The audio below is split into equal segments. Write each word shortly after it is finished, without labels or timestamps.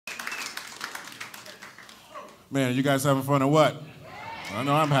Man, you guys having fun or what? I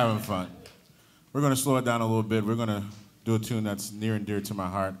know I'm having fun. We're going to slow it down a little bit. We're going to do a tune that's near and dear to my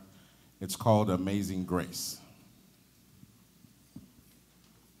heart. It's called Amazing Grace.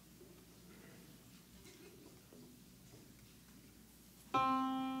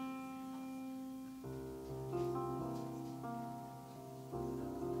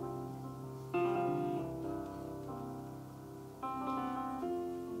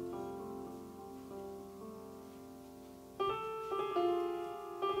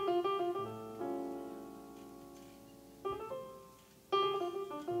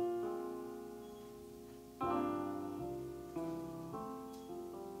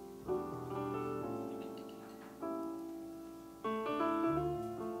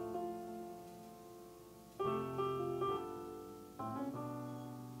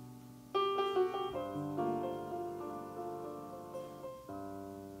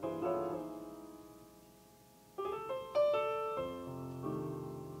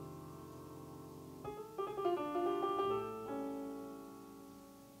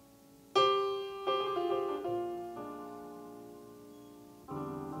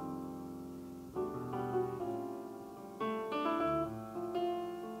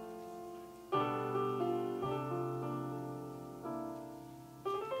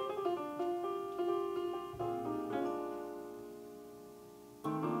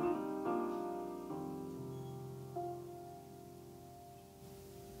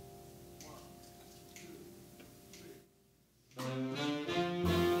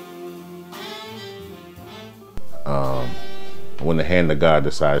 When the hand of God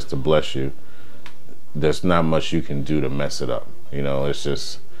decides to bless you, there's not much you can do to mess it up. You know, it's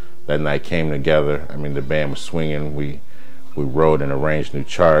just that night came together. I mean, the band was swinging. We wrote and arranged new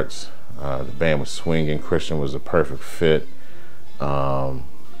charts. The band was swinging. Christian was a perfect fit.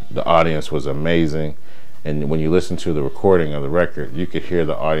 The audience was amazing. And when you listen to the recording of the record, you could hear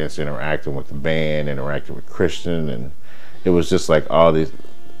the audience interacting with the band, interacting with Christian, and it was just like all these.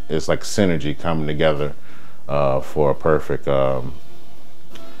 It's like synergy coming together for a perfect night.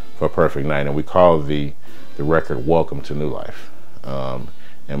 And we call the record "Welcome to New Life," and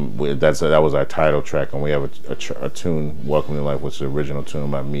that was our title track. And we have a tune, "Welcome to Life," which is the original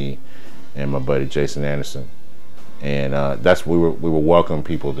tune by me and my buddy Jason Anderson. And that's we were welcoming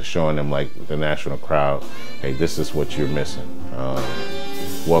people to showing them, like the national crowd, hey, this is what you're missing.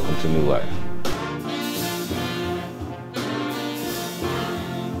 Welcome to New Life.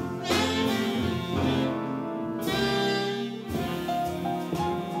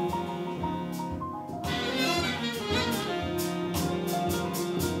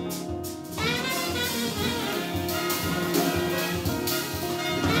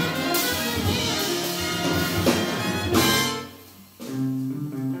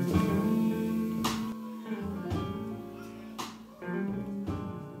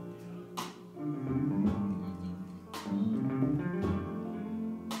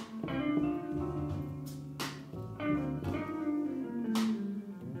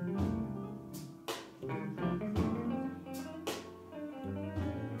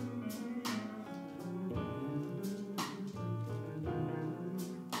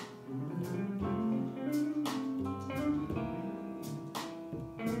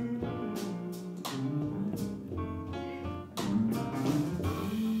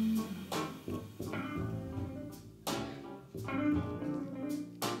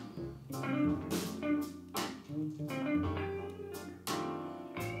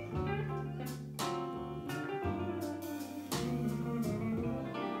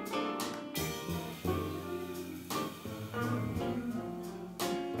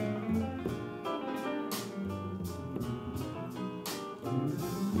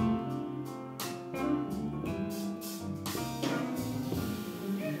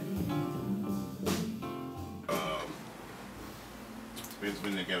 It's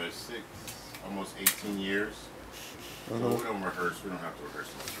been together almost 18 years. So we don't rehearse. We don't have to rehearse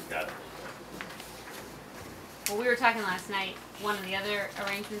much. We got it. Well, we were talking last night. One of the other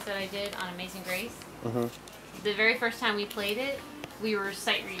arrangements that I did on Amazing Grace. The very first time we played it, we were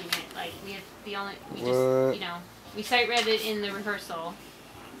sight reading it. Like we sight read it in the rehearsal,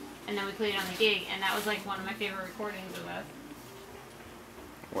 and then we played it on the gig, and that was like one of my favorite recordings of us.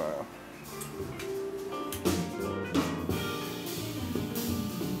 Wow.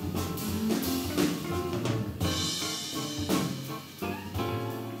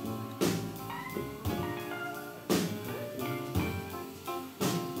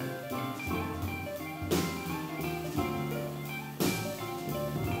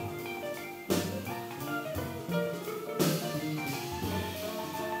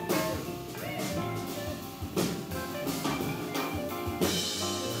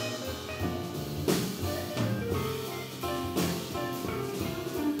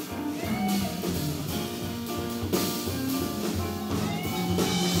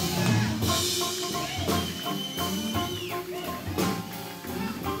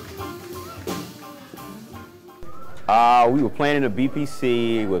 We were playing in a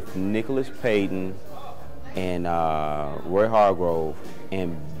BPC with Nicholas Payton and Roy Hargrove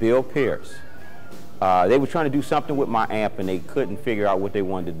and Bill Pierce. They were trying to do something with my amp and they couldn't figure out what they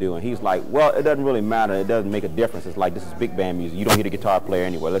wanted to do. And he's like, well, it doesn't really matter. It doesn't make a difference. It's like, this is big band music. You don't get a guitar player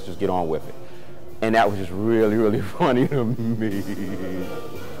anyway. Let's just get on with it. And that was just really, really funny to me.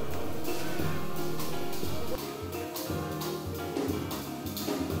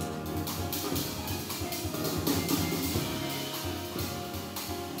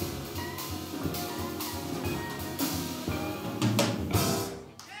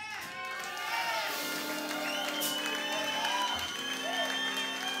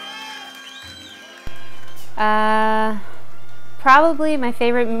 Probably my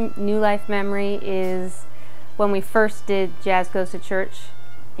favorite New Life memory is when we first did Jazz Goes to Church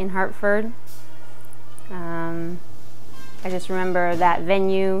in Hartford. I just remember that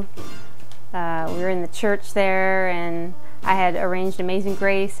venue. We were in the church there and I had arranged Amazing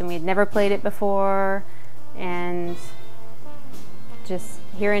Grace and we had never played it before, and just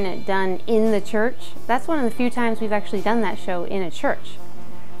hearing it done in the church. That's one of the few times we've actually done that show in a church.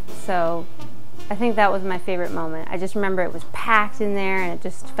 So I think that was my favorite moment. I just remember it was packed in there and it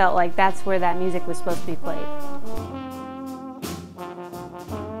just felt like that's where that music was supposed to be played.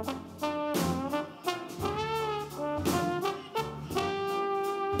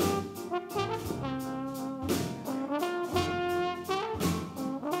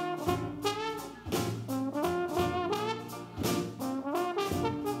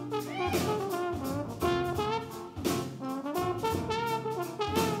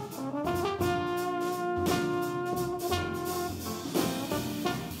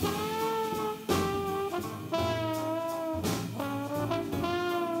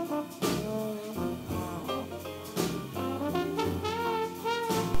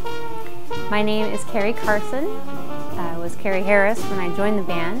 My name is Carrie Carson. I was Carrie Harris when I joined the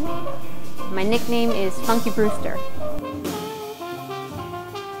band. My nickname is Funky Brewster.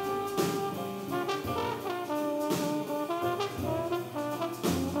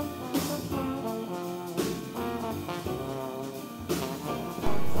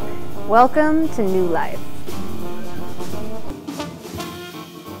 Welcome to New Life.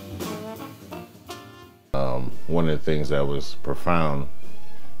 One of the things that was profound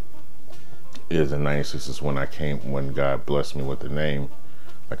is in '96 is when God blessed me with the name.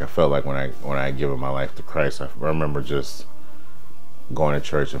 Like I felt like when I had given my life to Christ, I remember just going to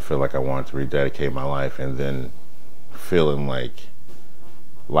church and feel like I wanted to rededicate my life, and then feeling like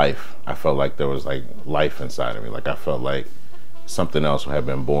life. I felt like there was like life inside of me. Like I felt like something else had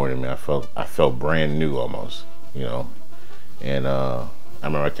been born in me. I felt brand new almost, you know. And I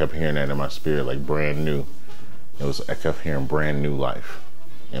remember I kept hearing that in my spirit, like brand new. I kept hearing brand new life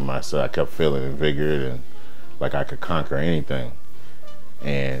in myself. I kept feeling invigorated and like I could conquer anything.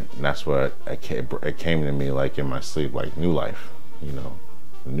 And that's what it came to me like in my sleep, like New Life, you know,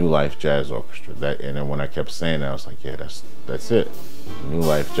 New Life Jazz Orchestra. And then when I kept saying that, I was like, yeah, that's it, New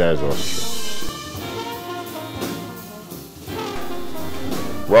Life Jazz Orchestra.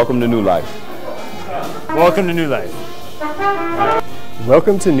 Welcome to New Life. Welcome to New Life.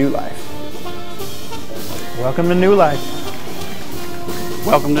 Welcome to New Life. Welcome to New Life.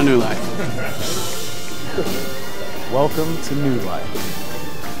 Welcome to New Life. Welcome to New Life.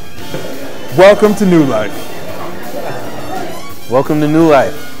 Welcome to New Life. Welcome to New Life.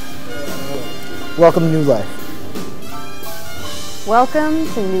 Welcome to New Life. Welcome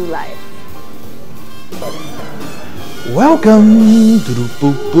to New Life. Welcome to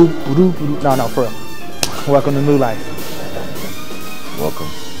no, for real. Welcome to New Life. Welcome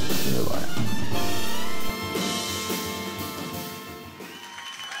to New Life.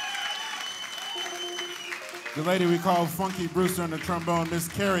 The lady we call Funky Brewster on the trombone, Miss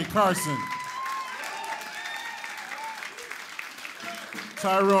Carrie Carson.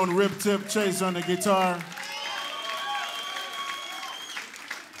 Tyrone Rib Tip Chase on the guitar.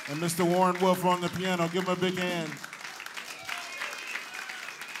 And Mr. Warren Wolf on the piano. Give him a big hand.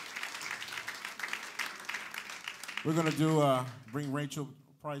 We're gonna bring Rachel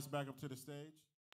Price back up to the stage.